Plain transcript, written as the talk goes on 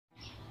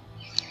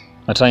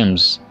At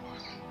times,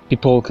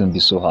 people can be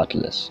so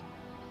heartless.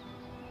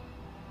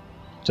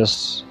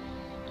 Just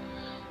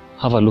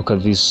have a look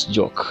at this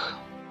joke.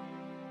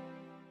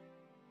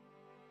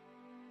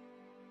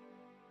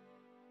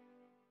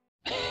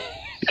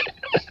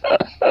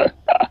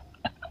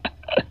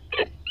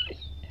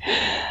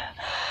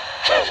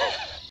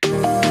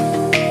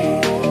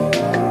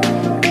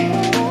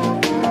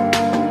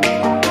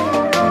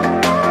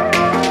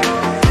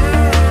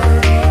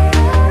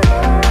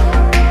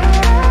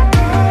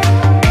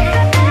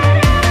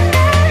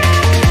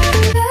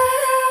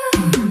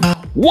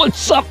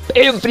 What's up,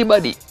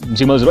 everybody?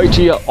 Jima's right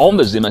here on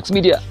the Zimax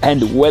Media,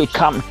 and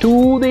welcome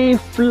to the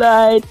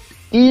flight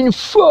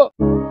info.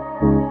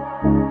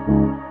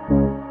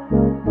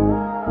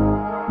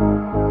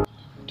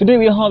 Today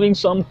we are having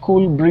some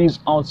cool breeze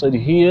outside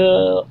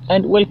here,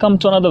 and welcome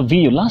to another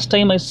video. Last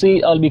time I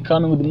said I'll be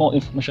coming with more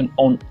information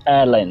on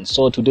airlines,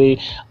 so today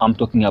I'm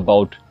talking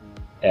about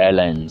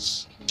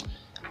airlines.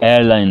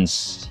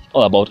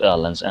 All about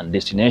airlines and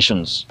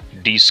destinations.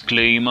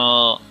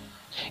 Disclaimer.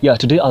 Yeah,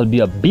 today I'll be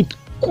a bit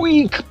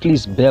quick.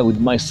 Please bear with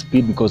my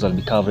speed because I'll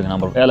be covering a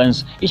number of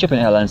airlines: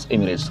 Ethiopian Airlines,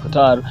 Emirates,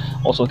 Qatar,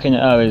 also Kenya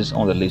Airways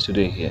on the list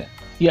today here.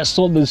 Yeah,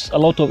 so there's a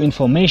lot of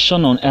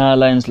information on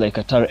airlines like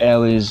Qatar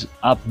Airways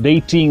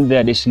updating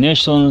their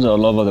destinations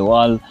all over the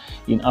world,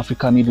 in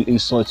Africa, Middle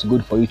East, so it's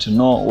good for you to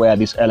know where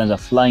these airlines are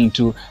flying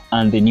to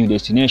and the new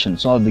destination.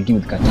 So I'll begin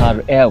with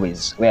Qatar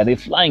Airways. Where are they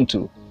flying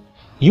to?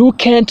 You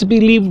can't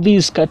believe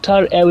this,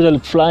 Qatar Airways are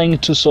flying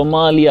to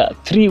Somalia,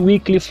 3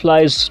 weekly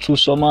flights to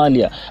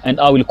Somalia, and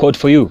I will quote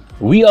for you.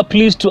 We are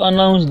pleased to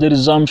announce the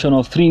resumption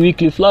of 3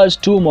 weekly flights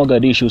to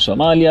Mogadishu,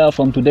 Somalia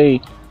from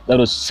today. That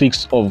was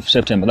 6th of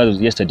September, that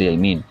was yesterday I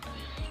mean.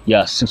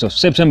 Yeah, 6th of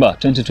September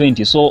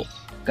 2020. So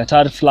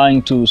Qatar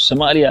flying to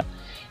Somalia,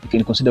 you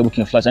can consider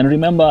booking flights. And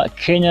remember,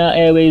 Kenya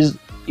Airways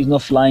is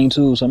not flying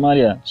to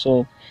Somalia,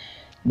 so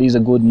this is a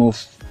good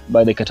move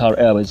by the Qatar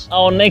Airways.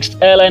 Our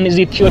next airline is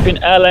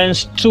Ethiopian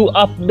Airlines. 2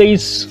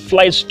 updates: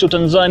 flights to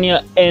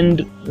Tanzania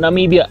and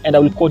Namibia, and I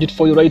will quote it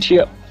for you right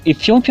here.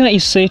 Ethiopia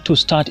is set to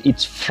start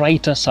its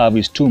freighter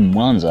service to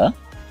Mwanza,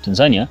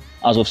 Tanzania,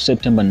 as of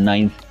September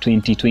 9th,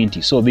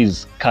 2020. So this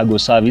is cargo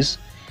service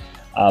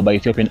by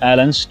Ethiopian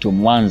Airlines to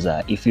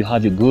Mwanza. If you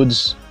have your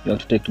goods you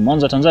have to take to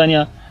Mwanza,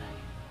 Tanzania,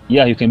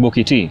 yeah, you can book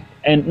it here.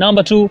 And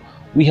number 2,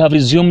 we have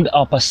resumed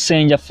our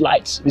passenger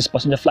flights. These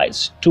passenger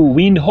flights to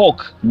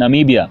Windhoek,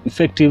 Namibia,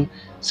 effective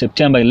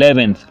September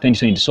 11th,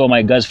 2020. So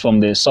my guys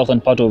from the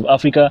southern part of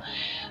Africa,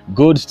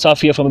 good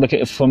stuff here from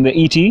the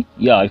ET.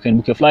 Yeah, you can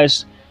book your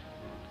flights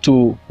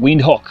to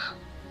Windhoek,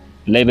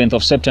 11th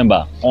of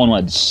September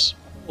onwards.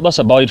 Well, that's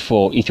about it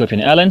for Ethiopian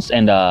Airlines,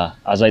 and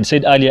as I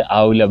said earlier,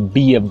 I will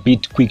be a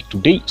bit quick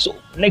today. So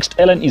next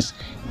airline is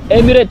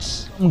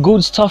Emirates.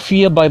 Good stuff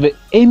here by the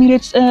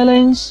Emirates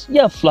Airlines.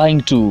 Yeah,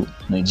 flying to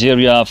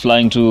Nigeria,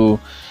 flying to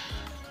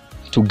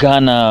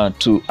Ghana,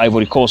 to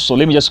Ivory Coast. So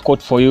let me just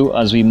quote for you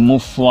as we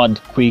move forward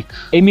quick.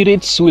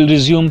 Emirates will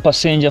resume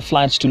passenger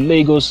flights to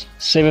Lagos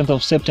 7th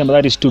of September,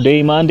 that is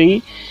today,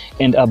 Monday,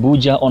 and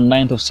Abuja on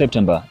 9th of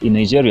September in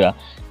Nigeria,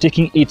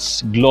 taking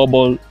its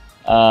global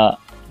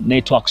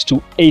networks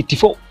to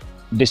 84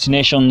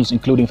 destinations,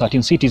 including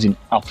 13 cities in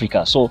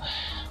Africa. So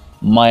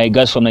my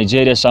guys from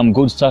Nigeria, some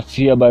good stuff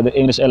here by the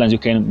Emirates Airlines. You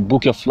can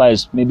book your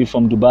flights maybe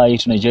from Dubai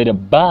to Nigeria,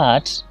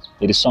 but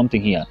there is something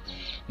here.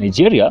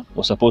 Nigeria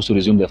was supposed to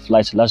resume their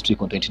flights last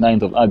week on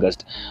 29th of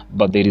August,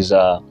 but there is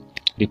a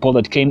report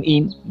that came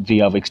in. They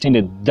have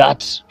extended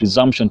that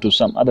resumption to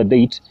some other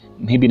date,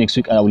 maybe next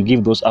week, and I will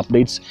give those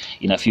updates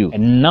in a few.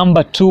 And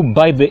number 2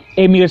 by the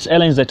Emirates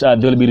Airlines, that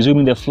they'll be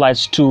resuming their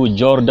flights to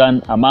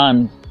Jordan,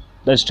 Amman.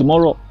 That's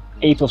tomorrow,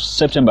 8th of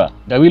September.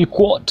 I will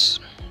quote: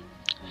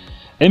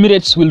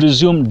 Emirates will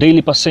resume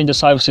daily passenger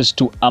services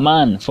to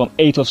Amman from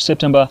 8th of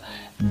September.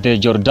 The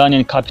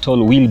Jordanian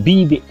capital will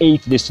be the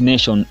 8th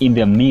destination in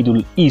the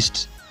Middle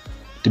East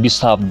to be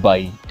served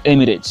by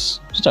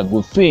Emirates. Such a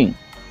good thing.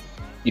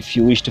 If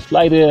you wish to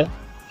fly there,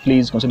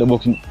 please consider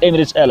booking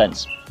Emirates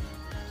Airlines.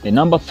 The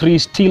number 3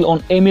 still on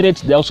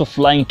Emirates. They're also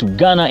flying to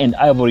Ghana and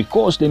Ivory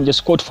Coast. Let me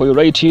just quote for you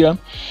right here.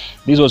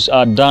 This was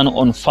done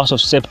on 1st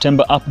of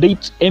September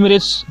update.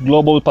 Emirates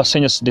global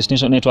passenger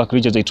destination network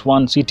reaches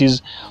 81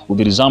 cities with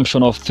the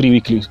resumption of 3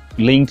 weekly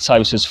linked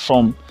services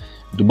from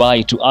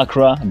Dubai to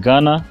Accra,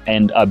 Ghana,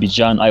 and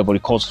Abidjan, Ivory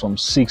Coast from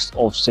 6th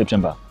of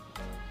September.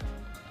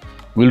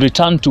 We'll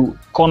return to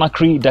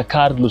Conakry,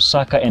 Dakar,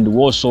 Lusaka, and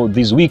Warsaw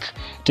this week,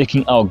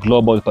 taking our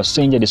global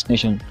passenger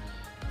destination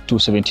to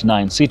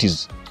 79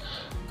 cities.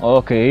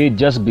 Okay, it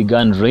just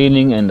began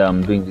raining and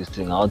I'm doing this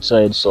thing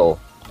outside, so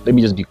let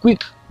me just be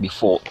quick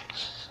before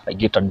I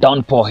get a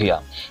downpour here.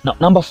 Now,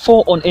 number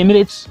 4 on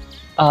Emirates,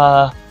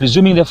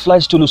 resuming their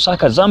flights to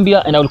Lusaka,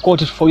 Zambia, and I will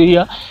quote it for you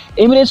here.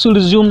 Emirates will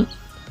resume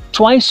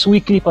twice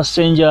weekly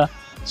passenger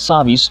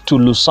service to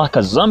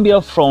Lusaka,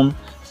 Zambia from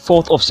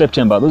 4th of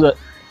September. Those are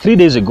 3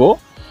 days ago,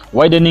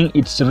 widening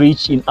its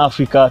reach in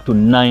Africa to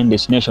 9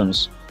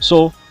 destinations.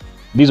 So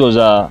this was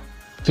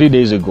 3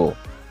 days ago,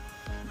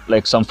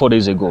 like some 4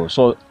 days ago.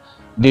 So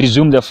they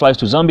resumed their flights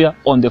to Zambia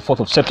on the 4th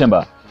of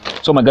September.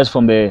 So my guys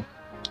from the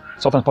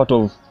southern part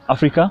of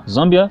Africa,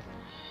 Zambia.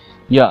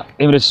 Yeah,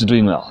 Emirates is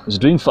doing well. It's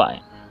doing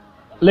fine.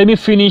 Let me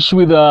finish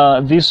with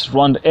this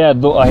Rwandair,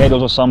 though I had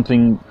also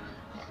something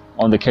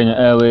on the Qatar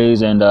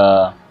Airways and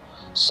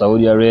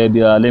Saudi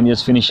Arabia. Let me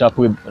just finish up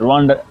with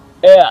Rwandair.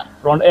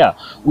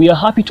 We are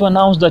happy to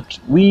announce that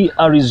we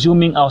are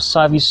resuming our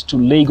service to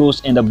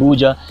Lagos and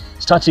Abuja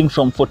starting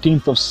from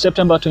 14th of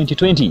September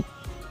 2020.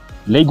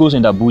 Lagos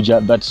and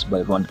Abuja, that's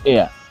by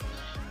Rwandair.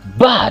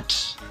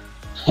 But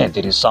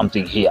there is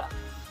something here.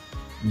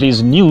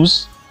 There's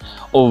news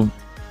of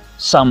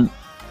some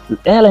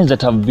airlines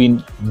that have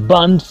been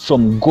banned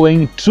from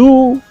going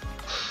to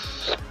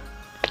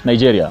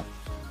Nigeria.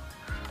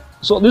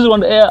 So this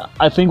Rwandair,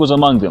 I think, was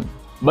among them.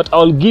 But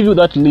I'll give you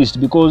that list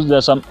because there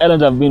are some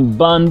airlines that have been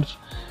banned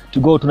to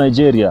go to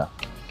Nigeria,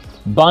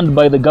 banned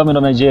by the government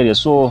of Nigeria.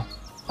 So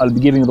I'll be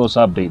giving those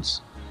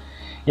updates.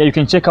 Yeah, you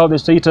can check out the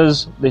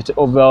status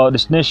of our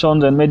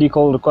destinations and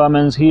medical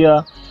requirements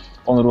here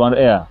on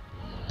Rwandair.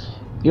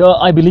 Yeah,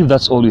 I believe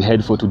that's all we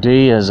had for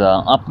today as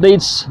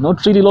updates.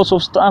 Not really lots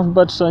of stuff,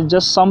 but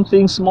just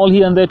something small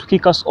here and there to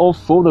kick us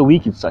off for the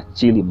week. It's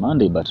actually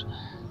Monday, but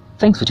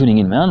thanks for tuning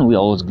in, man. We are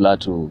always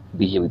glad to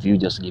be here with you,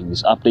 just giving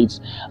these updates.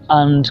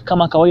 And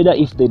kama kawaida,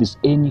 if there is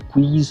any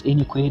quiz,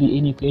 any query,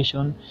 any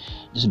question,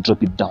 just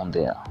drop it down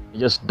there.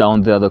 Just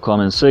down there, the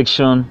comment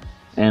section.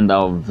 And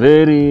our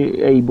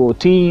very able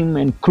team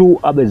and crew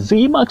at the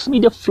ZMAX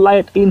Media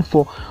Flight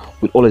Info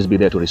will always be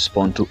there to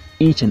respond to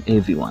each and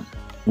everyone.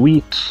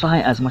 We try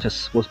as much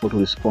as possible to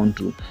respond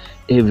to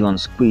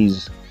everyone's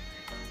quiz,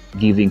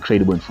 giving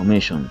credible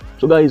information.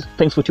 So guys,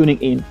 thanks for tuning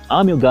in.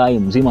 I'm your guy,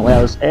 Mzima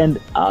Wells, and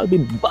I'll be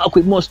back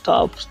with more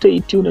stuff. Stay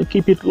tuned and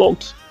keep it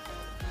locked.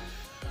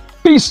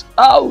 Peace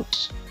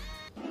out.